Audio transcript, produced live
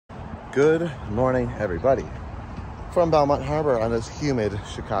Good morning, everybody. From Belmont Harbor on this humid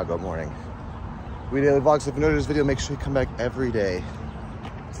Chicago morning. We daily vlogs. If you enjoyed this video, make sure you come back every day.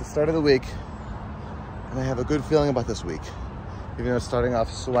 It's the start of the week, and I have a good feeling about this week. Even though it's starting off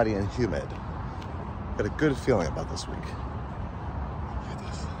sweaty and humid, got a good feeling about this week. Look at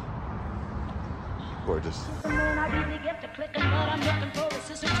this. Gorgeous.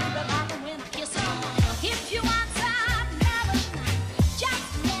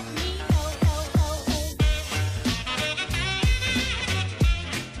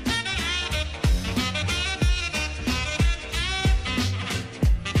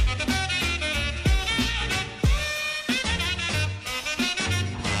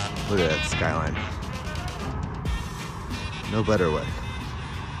 Look at that skyline. No better way.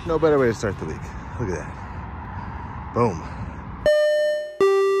 No better way to start the week. Look at that. Boom.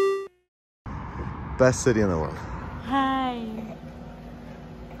 Best city in the world. Hi.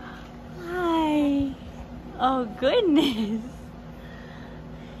 Hi. Oh goodness.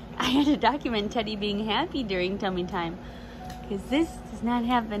 I had to document Teddy being happy during tummy time because this does not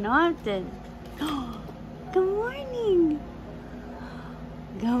happen often. Good morning.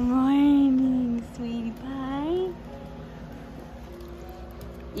 Good morning, sweetie pie.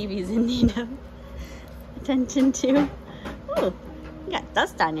 Evie's in need of attention too. Ooh, you got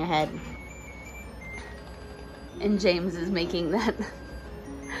dust on your head. And James is making that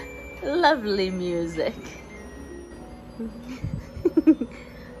lovely music. Good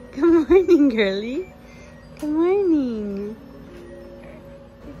morning, girlie. Good morning.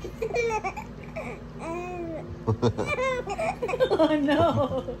 Oh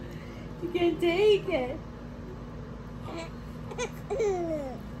no, you can't take it.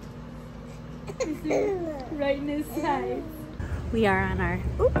 Right in his sides. We are on our,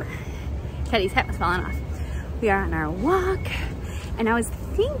 oop, Teddy's hat was falling off. We are on our walk, and I was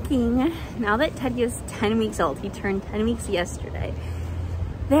thinking, now that Teddy is 10 weeks old, he turned 10 weeks yesterday,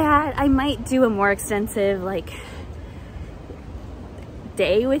 that I might do a more extensive, like,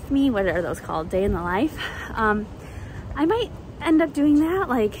 day with me. What are those called? Day in the life. I might end up doing that,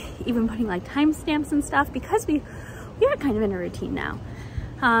 like even putting like timestamps and stuff, because we are kind of in a routine now.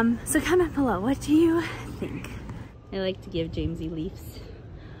 So comment below, what do you think? I like to give Jamesy leaves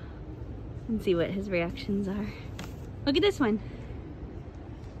and see what his reactions are. Look at this one.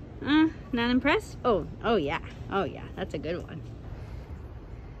 Not impressed? Oh yeah, that's a good one.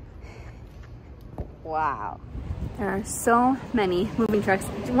 Wow. There are so many moving trucks.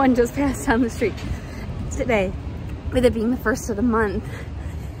 One just passed down the street today, with it being the first of the month.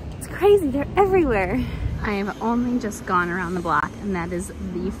 It's crazy, they're everywhere. I have only just gone around the block, and that is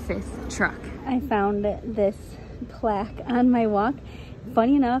the 5th truck. I found this plaque on my walk.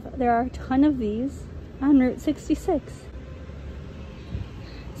 Funny enough, there are a ton of these on Route 66.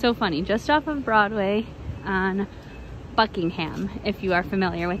 So funny, just off of Broadway on Buckingham, if you are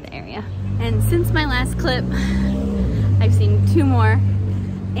familiar with the area. And since my last clip, I've seen 2 more,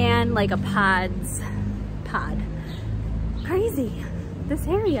 and like a pod. Crazy, this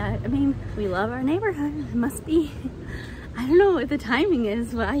area. I mean, we love our neighborhood. It must be, I don't know what the timing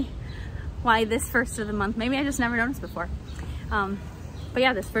is, why this first of the month. Maybe I just never noticed before. But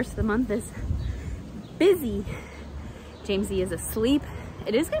yeah, this first of the month is busy. Jamesy is asleep.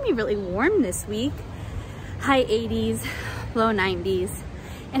 It is gonna be really warm this week. High 80s, low 90s.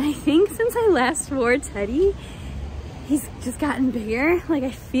 And I think since I last wore Teddy, he's just gotten bigger. Like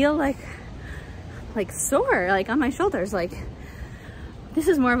I feel like sore, like on my shoulders. Like this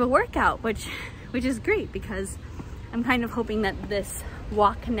is more of a workout, which is great, because I'm kind of hoping that this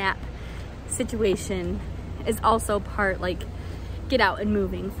walk nap situation is also part like get out and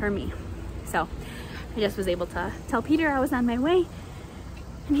moving for me. So I just was able to tell Peter I was on my way,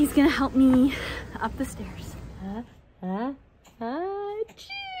 and he's gonna help me up the stairs.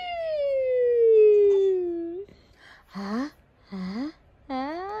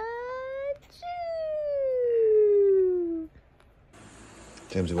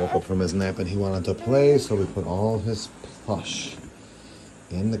 Jamesy woke up from his nap and he wanted to play, so we put all his plush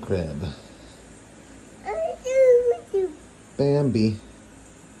in the crib. Bambi.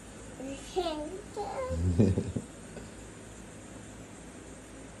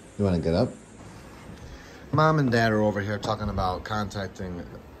 You want to get up? Mom and Dad are over here talking about contacting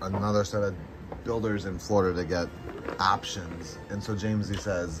another set of builders in Florida to get options. And so Jamesy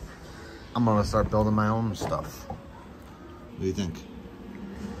says, I'm going to start building my own stuff. What do you think?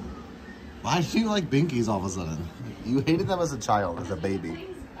 Why do you like binkies all of a sudden? You hated them as a child, as a baby.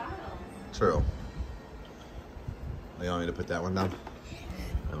 True. You want me to put that one down?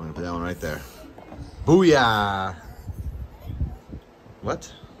 I'm going to put that one right there. Booyah!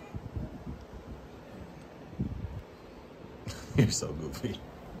 What? You're so goofy.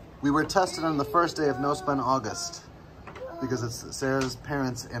 We were tested on the first day of No Spend August because it's Sarah's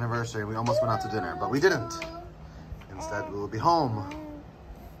parents' anniversary. We almost went out to dinner, but we didn't. Instead, we will be home.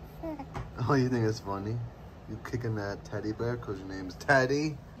 Oh, you think it's funny? You kicking that teddy bear because your name's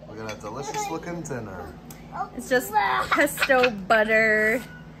Teddy? We're gonna have delicious looking dinner. It's just pesto, butter,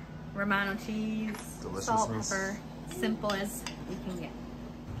 Romano cheese, salt, pepper. Simple as we can get.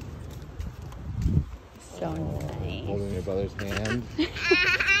 So nice. Holding your brother's hand.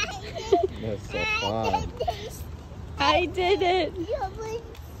 That's so fun. I did it.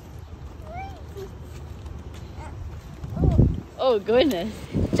 Oh goodness.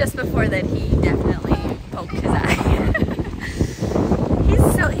 Just before that, he definitely poked his eye.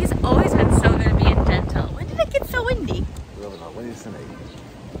 He's always been so good at being gentle. When did it get so windy? Really not. Windy City.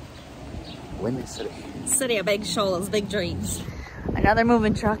 Windy City. City of big shoals, big dreams. Another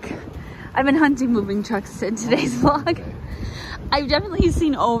moving truck. I've been hunting moving trucks in today's vlog. Okay. I've definitely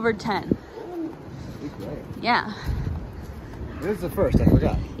seen over 10. Yeah. This is the first, I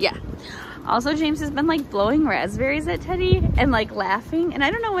forgot. Yeah. Also, James has been like blowing raspberries at Teddy and like laughing. And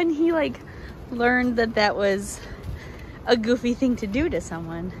I don't know when he like learned that that was a goofy thing to do to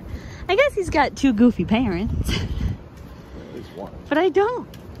someone. I guess he's got 2 goofy parents. At least one. But I don't.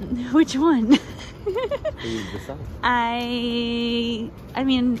 Which one? I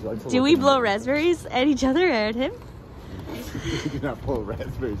mean, do we blow raspberries at each other or at him? We do not blow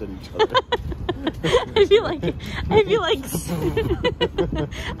raspberries at each other. I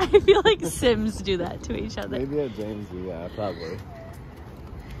feel like Sims do that to each other. Maybe at James, yeah, probably.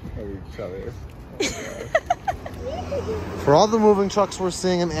 At each other. For all the moving trucks we're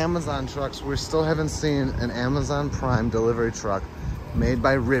seeing and Amazon trucks, we still haven't seen an Amazon Prime delivery truck made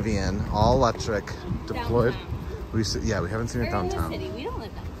by Rivian, all electric, deployed. We haven't seen it downtown. In the city. We don't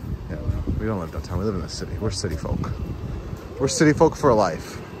live downtown. Yeah, we don't live downtown. We live in the city. We're city folk. We're city folk for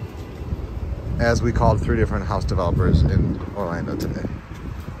life, as we called 3 different house developers in Orlando today.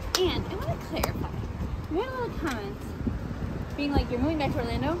 And I want to clarify. We had a lot of comments being like, you're moving back to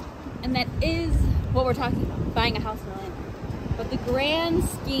Orlando, and that is what we're talking about, buying a house in Orlando. But the grand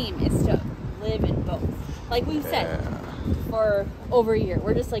scheme is to live in both. Like we've said for over a year.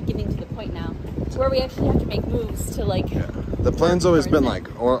 We're just like getting to the point now where we actually have to make moves to like... Yeah. The plan's always been like,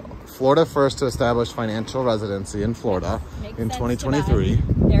 Florida first to establish financial residency in Florida in 2023.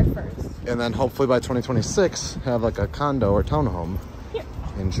 There first. And then hopefully by 2026 have like a condo or townhome here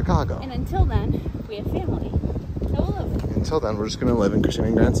in Chicago. And until then, we have family that will live. Until then, we're just gonna live in Christine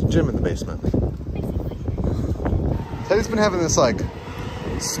and Grant's gym in the basement. Basically. Teddy's been having this like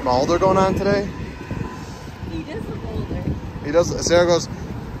smolder going on today. He does look older. He does. Sarah goes,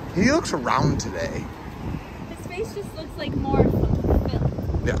 he looks round today. His face just looks like more fulfilled.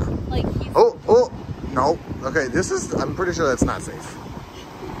 Yeah. Like he's... Oh, no. Okay, I'm pretty sure that's not safe.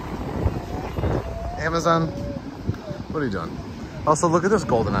 Amazon, what are you doing? Also, look at this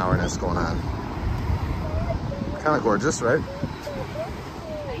golden hourness going on. Kind of gorgeous, right?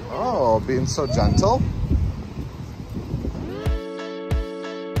 Oh, being so gentle.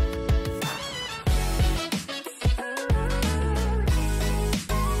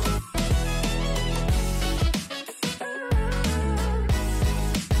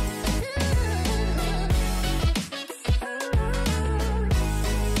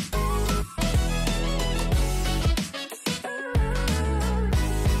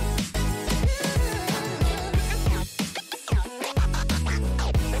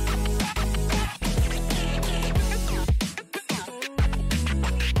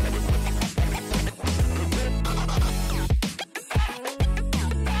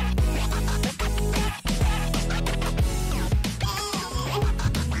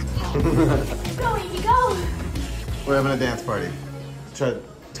 You go. We're having a dance party. Try to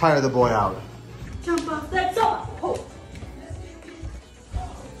tire the boy out. Jump off that door. Oh.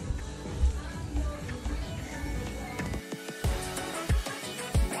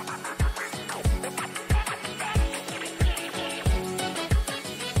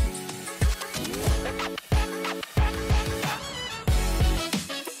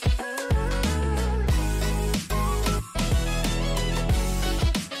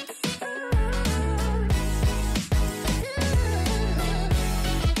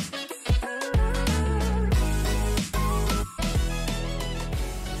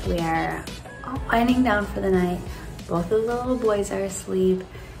 We are all winding down for the night. Both of the little boys are asleep.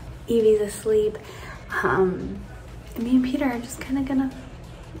 Evie's asleep. And me and Peter are just kind of gonna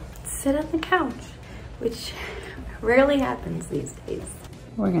sit on the couch, which rarely happens these days.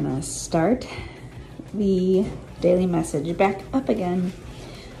 We're gonna start the daily message back up again.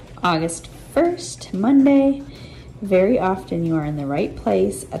 August 1st, Monday. Very often you are in the right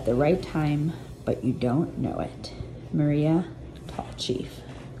place at the right time, but you don't know it. Maria, Tall Chief.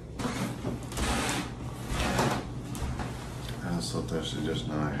 I was so thirsty just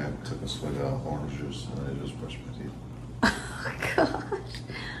now. I took a swig of orange juice and I just brushed my teeth. Oh gosh.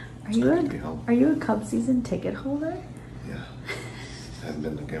 Are you a Cub season ticket holder? Yeah. I haven't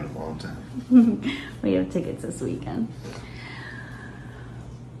been to the game in a long time. We have tickets this weekend.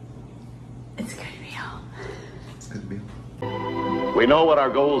 It's good to be home. It's good to be home. We know what our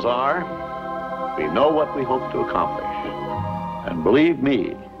goals are. We know what we hope to accomplish. And believe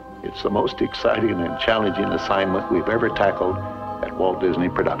me, it's the most exciting and challenging assignment we've ever tackled at Walt Disney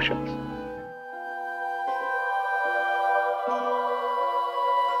Productions.